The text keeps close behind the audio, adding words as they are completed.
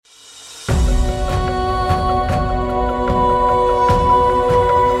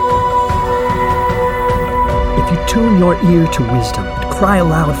Tune your ear to wisdom and cry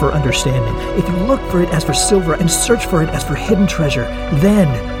aloud for understanding. If you look for it as for silver and search for it as for hidden treasure, then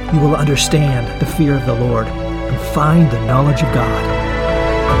you will understand the fear of the Lord and find the knowledge of God.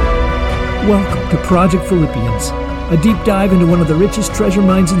 Welcome to Project Philippians, a deep dive into one of the richest treasure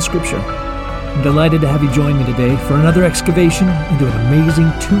mines in Scripture. I'm delighted to have you join me today for another excavation into an amazing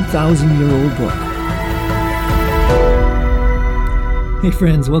 2,000-year-old book. Hey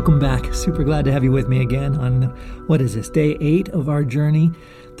friends, welcome back. Super glad to have you with me again on, day 8 of our journey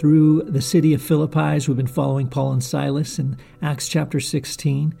through the city of Philippi as we've been following Paul and Silas in Acts chapter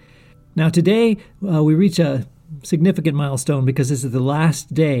 16. Now today we reach a significant milestone because this is the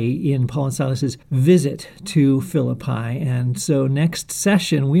last day in Paul and Silas's visit to Philippi. And so next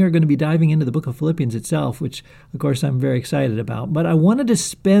session, we are going to be diving into the book of Philippians itself, which of course I'm very excited about. But I wanted to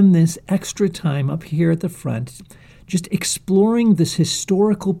spend this extra time up here at the front just exploring this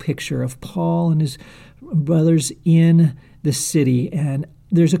historical picture of Paul and his brothers in the city. And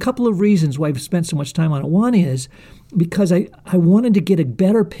there's a couple of reasons why I've spent so much time on it. One is because I wanted to get a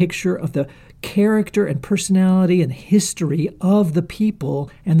better picture of the character and personality and history of the people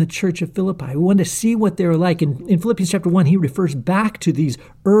and the church of Philippi. We wanted to see what they were like. In Philippians chapter 1, he refers back to these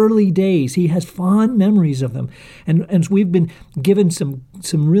early days. He has fond memories of them. And we've been given some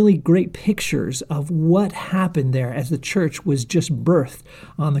really great pictures of what happened there as the church was just birthed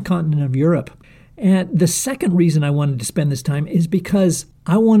on the continent of Europe. And the second reason I wanted to spend this time is because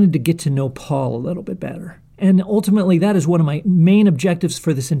I wanted to get to know Paul a little bit better. And ultimately, that is one of my main objectives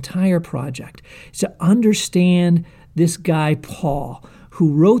for this entire project, is to understand this guy, Paul,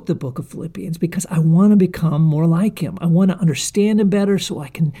 who wrote the book of Philippians, because I want to become more like him. I want to understand him better so I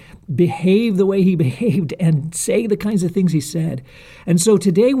can behave the way he behaved and say the kinds of things he said. And so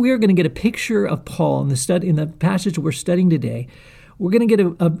today we are going to get a picture of Paul in the passage we're studying today. We're going to get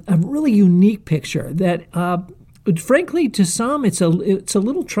a really unique picture that frankly, to some, it's a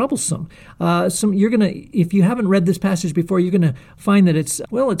little troublesome. If you haven't read this passage before, you're going to find that it's a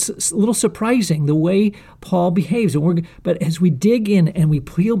little surprising the way Paul behaves. But as we dig in and we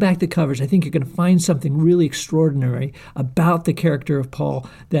peel back the covers, I think you're going to find something really extraordinary about the character of Paul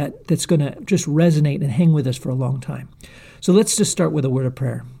that's going to just resonate and hang with us for a long time. So let's just start with a word of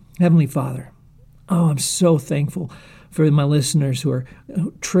prayer. Heavenly Father, I'm so thankful for my listeners who are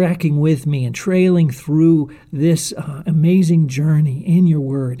tracking with me and trailing through this amazing journey in your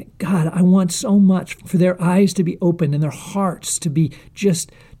word. God, I want so much for their eyes to be opened and their hearts to be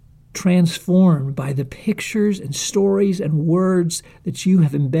just transformed by the pictures and stories and words that you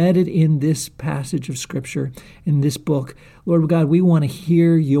have embedded in this passage of Scripture, in this book. Lord God, we want to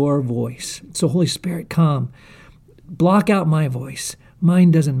hear your voice. So Holy Spirit, come. Block out my voice.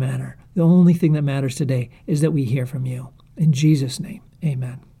 Mine doesn't matter. The only thing that matters today is that we hear from you. In Jesus' name,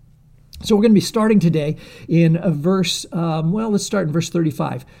 amen. So we're going to be starting today in let's start in verse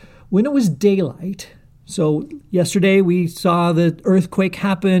 35. When it was daylight, so yesterday we saw the earthquake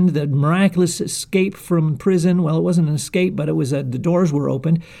happen, the miraculous escape from prison. Well, it wasn't an escape, but it was the doors were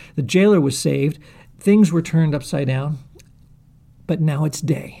opened. The jailer was saved. Things were turned upside down. But now it's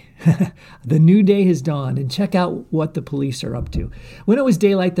day. The new day has dawned, and check out what the police are up to. When it was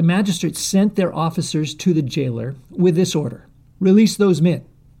daylight, the magistrates sent their officers to the jailer with this order: release those men.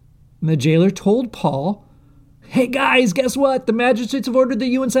 And the jailer told Paul, hey guys, guess what? The magistrates have ordered that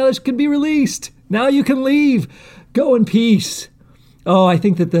you and Silas can be released. Now you can leave. Go in peace. Oh, I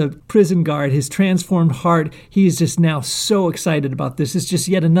think that the prison guard, his transformed heart, he is just now so excited about this. It's just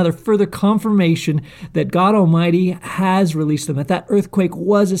yet another further confirmation that God Almighty has released them, that earthquake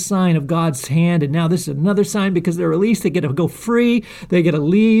was a sign of God's hand, and now this is another sign because they're released. They get to go free. They get to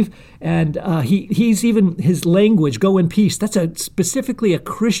leave. And he's even, his language, go in peace, that's specifically a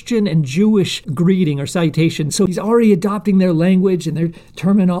Christian and Jewish greeting or salutation. So he's already adopting their language and their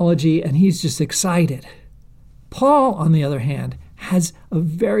terminology, and he's just excited. Paul, on the other hand, has a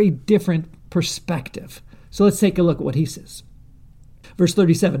very different perspective. So let's take a look at what he says. Verse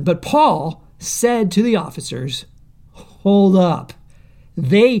 37, but Paul said to the officers, hold up.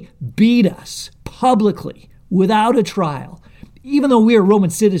 They beat us publicly without a trial, even though we are Roman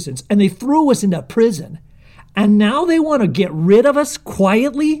citizens, and they threw us into prison. And now they want to get rid of us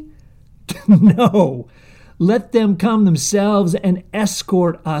quietly? No. Let them come themselves and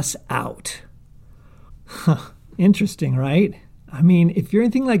escort us out. Interesting, right? I mean, if you're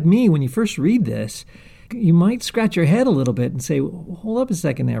anything like me, when you first read this, you might scratch your head a little bit and say, hold up a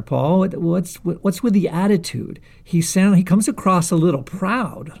second there, Paul. What's with the attitude? He comes across a little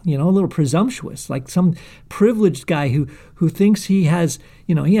proud, a little presumptuous, like some privileged guy who thinks he has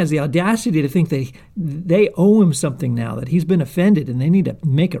the audacity to think that they owe him something now, that he's been offended and they need to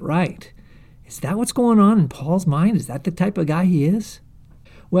make it right. Is that what's going on in Paul's mind? Is that the type of guy he is?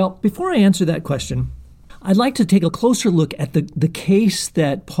 Well, before I answer that question, I'd like to take a closer look at the case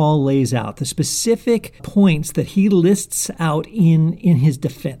that Paul lays out, the specific points that he lists out in his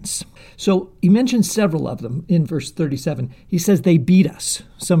defense. So he mentions several of them in verse 37. He says they beat us.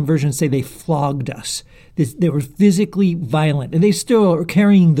 Some versions say they flogged us. They were physically violent, and they still are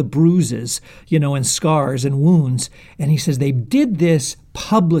carrying the bruises, and scars and wounds. And he says they did this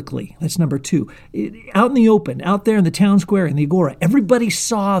publicly. That's number 2. Out in the open, out there in the town square, in the agora. Everybody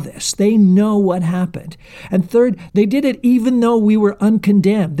saw this. They know what happened. And third, they did it even though we were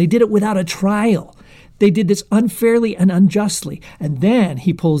uncondemned. They did it without a trial. They did this unfairly and unjustly. And then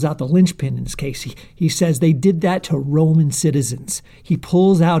he pulls out the linchpin in this case. He says they did that to Roman citizens. He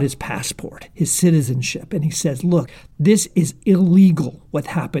pulls out his passport, his citizenship, and he says, look, this is illegal what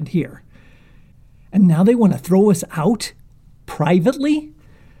happened here. And now they want to throw us out privately?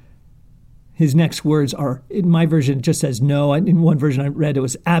 His next words are, in my version, it just says no. In one version I read, it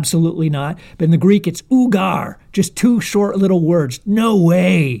was absolutely not. But in the Greek, it's ugar, just 2 short little words. No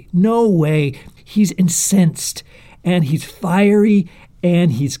way, no way. He's incensed, and he's fiery,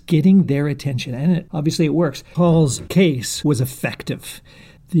 and he's getting their attention. And obviously it works. Paul's case was effective.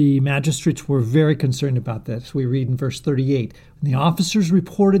 The magistrates were very concerned about this. We read in verse 38, the officers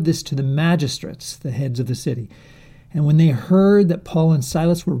reported this to the magistrates, the heads of the city. And when they heard that Paul and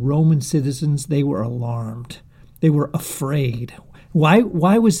Silas were Roman citizens, they were alarmed. They were afraid. Why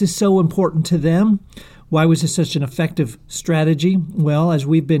was this so important to them? Why was this such an effective strategy? Well, as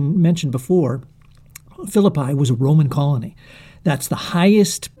we've been mentioned before, Philippi was a Roman colony. That's the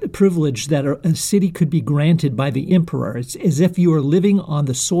highest privilege that a city could be granted by the emperor. It's as if you are living on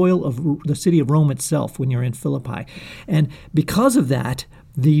the soil of the city of Rome itself when you're in Philippi. And because of that,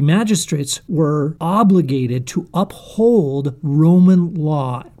 the magistrates were obligated to uphold Roman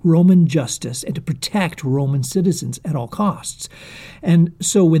law, Roman justice, and to protect Roman citizens at all costs. And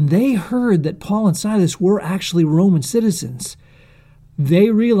so when they heard that Paul and Silas were actually Roman citizens,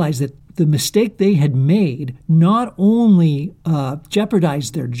 they realized that the mistake they had made not only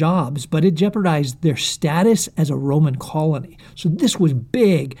jeopardized their jobs, but it jeopardized their status as a Roman colony. So this was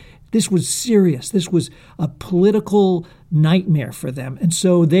big. This was serious. This was a political nightmare for them. And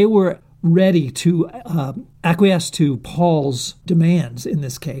so they were ready to acquiesce to Paul's demands in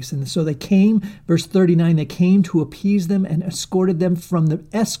this case. And so they came, verse 39, they came to appease them and escorted them from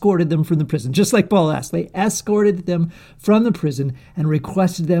the prison. Just like Paul asked, they escorted them from the prison and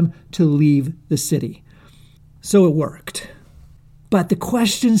requested them to leave the city. So it worked. But the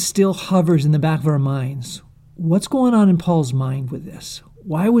question still hovers in the back of our minds. What's going on in Paul's mind with this?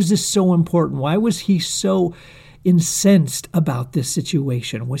 Why was this so important? Why was he so incensed about this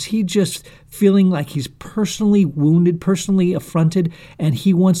situation? Was he just feeling like he's personally wounded, personally affronted, and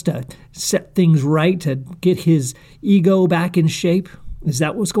he wants to set things right to get his ego back in shape? Is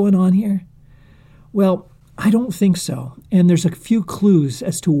that what's going on here? Well, I don't think so. And there's a few clues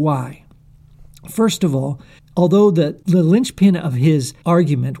as to why. First of all, although the linchpin of his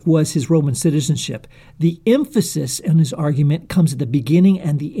argument was his Roman citizenship, the emphasis in his argument comes at the beginning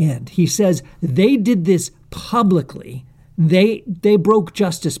and the end. He says they did this publicly. They broke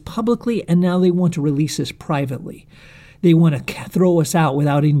justice publicly, and now they want to release us privately. They want to throw us out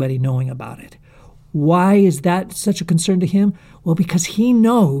without anybody knowing about it. Why is that such a concern to him? Well, because he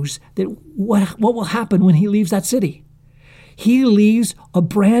knows that what will happen when he leaves that city. He leaves a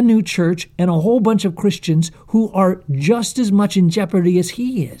brand new church and a whole bunch of Christians who are just as much in jeopardy as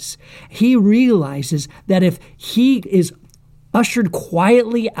he is. He realizes that if he is ushered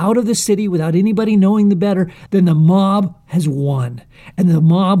quietly out of the city without anybody knowing the better, then the mob has won. And the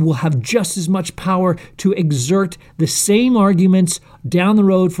mob will have just as much power to exert the same arguments down the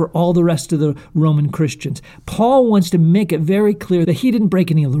road for all the rest of the Roman Christians. Paul wants to make it very clear that he didn't break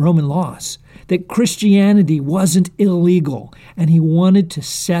any of the Roman laws, that Christianity wasn't illegal, and he wanted to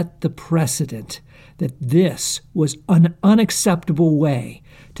set the precedent that this was an unacceptable way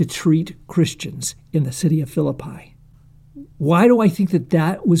to treat Christians in the city of Philippi. Why do I think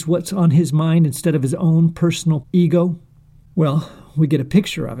that was what's on his mind instead of his own personal ego? Well, we get a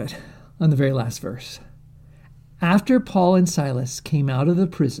picture of it on the very last verse. After Paul and Silas came out of the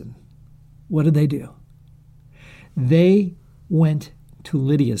prison, what did they do? They went to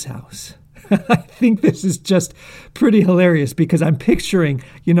Lydia's house. I think this is just pretty hilarious because I'm picturing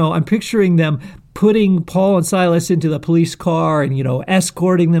them putting Paul and Silas into the police car and,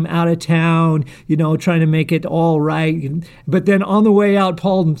 escorting them out of town, trying to make it all right. But then on the way out,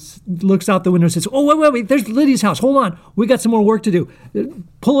 Paul looks out the window and says, oh, wait, there's Lydia's house. Hold on. We got some more work to do.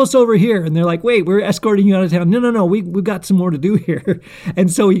 Pull us over here. And they're like, wait, we're escorting you out of town. No, we've got some more to do here.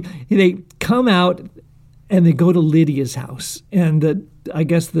 And so they come out and they go to Lydia's house. And I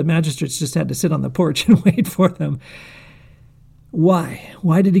guess the magistrates just had to sit on the porch and wait for them. Why?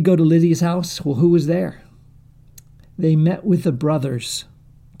 Why did he go to Lydia's house? Well, who was there? They met with the brothers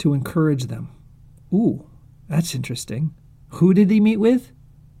to encourage them. Ooh, that's interesting. Who did he meet with?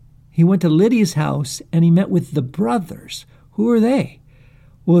 He went to Lydia's house and he met with the brothers. Who are they?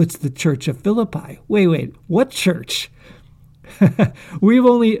 Well, it's the church of Philippi. Wait, what church?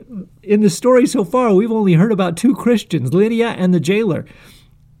 In the story so far, we've only heard about 2 Christians, Lydia and the jailer.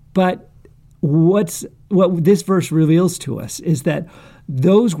 But what this verse reveals to us is that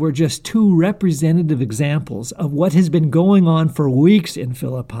those were just 2 representative examples of what has been going on for weeks in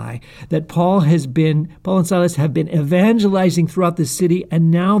Philippi, that Paul and Silas have been evangelizing throughout the city, and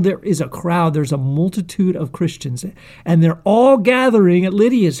now there is a crowd, there's a multitude of Christians, and they're all gathering at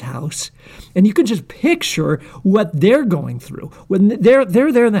Lydia's house. And you can just picture what they're going through. When they're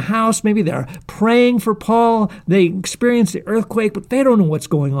there in the house, maybe they're praying for Paul, they experience the earthquake, but they don't know what's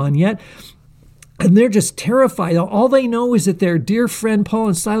going on yet. And they're just terrified. All they know is that their dear friend Paul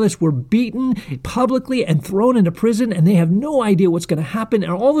and Silas were beaten publicly and thrown into prison, and they have no idea what's going to happen.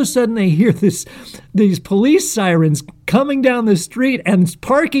 And all of a sudden they hear these police sirens coming down the street and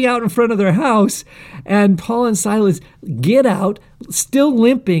parking out in front of their house. And Paul and Silas get out, still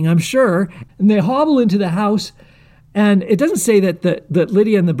limping, I'm sure, and they hobble into the house. And it doesn't say that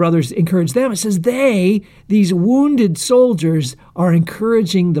Lydia and the brothers encourage them. It says these wounded soldiers, are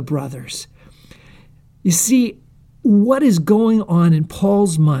encouraging the brothers. You see, what is going on in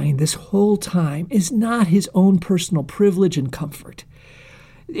Paul's mind this whole time is not his own personal privilege and comfort.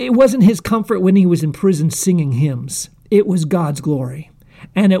 It wasn't his comfort when he was in prison singing hymns. It was God's glory.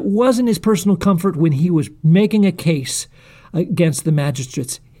 And it wasn't his personal comfort when he was making a case against the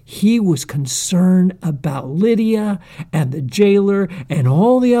magistrates. He was concerned about Lydia and the jailer and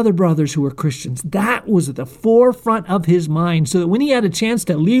all the other brothers who were Christians. That was at the forefront of his mind, so that when he had a chance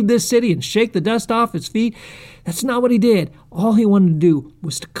to leave this city and shake the dust off his feet, that's not what he did. All he wanted to do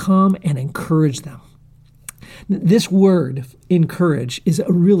was to come and encourage them. This word, encourage, is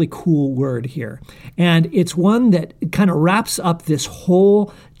a really cool word here. And it's one that kind of wraps up this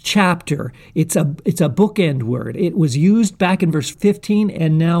whole chapter. It's a bookend word. It was used back in verse 15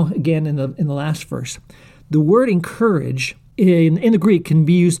 and now again in the last verse. The word encourage in the Greek can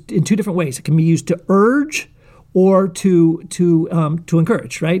be used in 2 different ways. It can be used to urge or to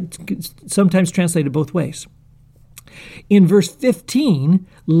encourage, right? It's sometimes translated both ways. In verse 15,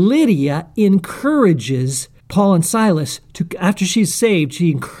 Lydia encourages Paul and Silas after she's saved,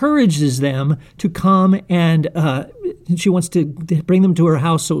 she encourages them to come and she wants to bring them to her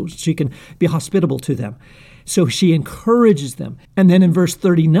house so she can be hospitable to them. So she encourages them. And then in verse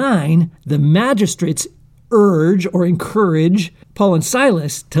 39, the magistrates urge or encourage Paul and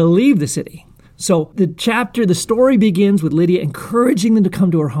Silas to leave the city. So the story begins with Lydia encouraging them to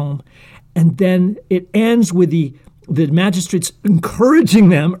come to her home. And then it ends with the magistrates encouraging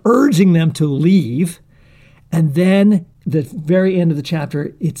them, urging them to leave. And then the very end of the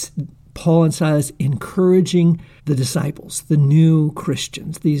chapter, it's Paul and Silas encouraging the disciples, the new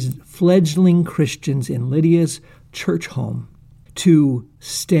Christians, these fledgling Christians in Lydia's church home, to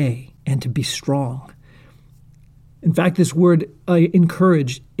stay and to be strong. In fact, this word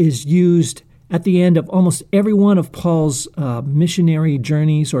encourage is used at the end of almost every one of Paul's missionary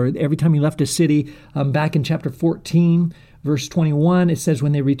journeys, or every time he left a city. Back in chapter 14, verse 21, it says,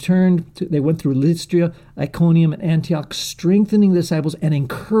 when they returned, they went through Lystra, Iconium, and Antioch, strengthening the disciples and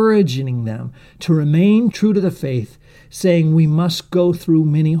encouraging them to remain true to the faith, saying, we must go through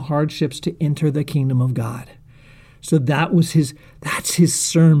many hardships to enter the kingdom of God. So that's his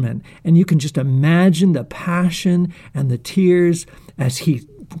sermon. And you can just imagine the passion and the tears as he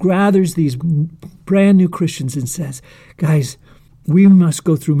gathers these brand new Christians and says, guys, we must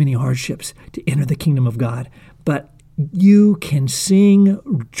go through many hardships to enter the kingdom of God. But you can sing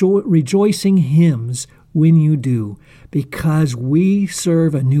rejoicing hymns when you do, because we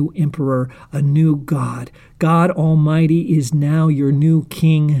serve a new emperor, a new God. God Almighty is now your new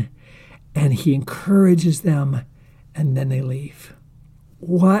king, and he encourages them, and then they leave.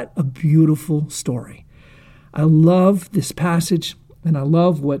 What a beautiful story. I love this passage, and I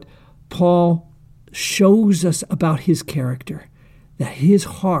love what Paul shows us about his character, that his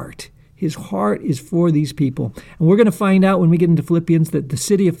heart, His heart is for these people. And we're going to find out when we get into Philippians that the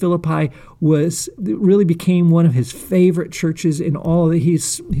city of Philippi really became one of his favorite churches in all of it.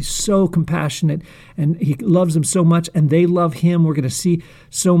 He's so compassionate and he loves them so much, and they love him. We're going to see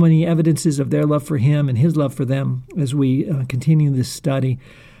so many evidences of their love for him and his love for them as we continue this study.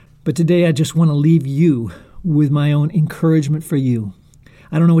 But today I just want to leave you with my own encouragement for you.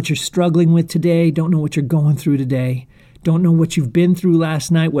 I don't know what you're struggling with today. Don't know what you're going through today. Don't know what you've been through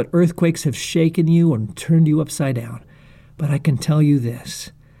last night, what earthquakes have shaken you and turned you upside down. But I can tell you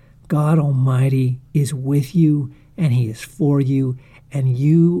this: God Almighty is with you, and He is for you, and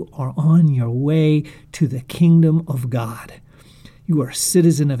you are on your way to the kingdom of God. You are a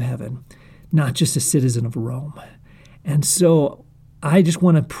citizen of heaven, not just a citizen of Rome. And so I just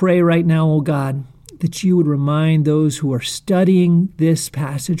want to pray right now, oh God, that you would remind those who are studying this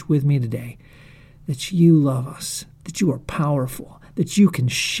passage with me today that you love us, that you are powerful, that you can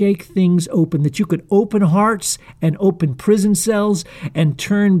shake things open, that you could open hearts and open prison cells and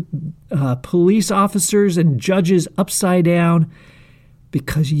turn police officers and judges upside down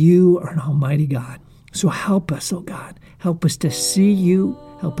because you are an almighty God. So help us, oh God. Help us to see you.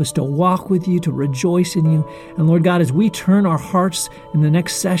 Help us to walk with you, to rejoice in you. And Lord God, as we turn our hearts in the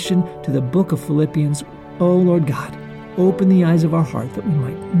next session to the book of Philippians, oh Lord God, open the eyes of our heart that we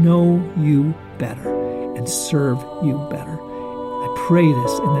might know you better and serve you better. I pray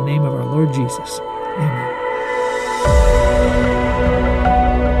this in the name of our Lord Jesus. Amen.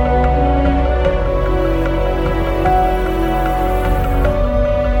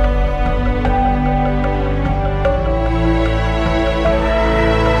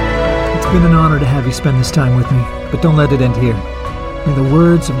 It's been an honor to have you spend this time with me, but don't let it end here. May the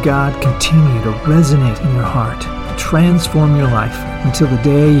words of God continue to resonate in your heart, to transform your life until the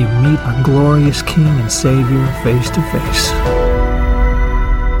day you meet our glorious King and Savior face to face.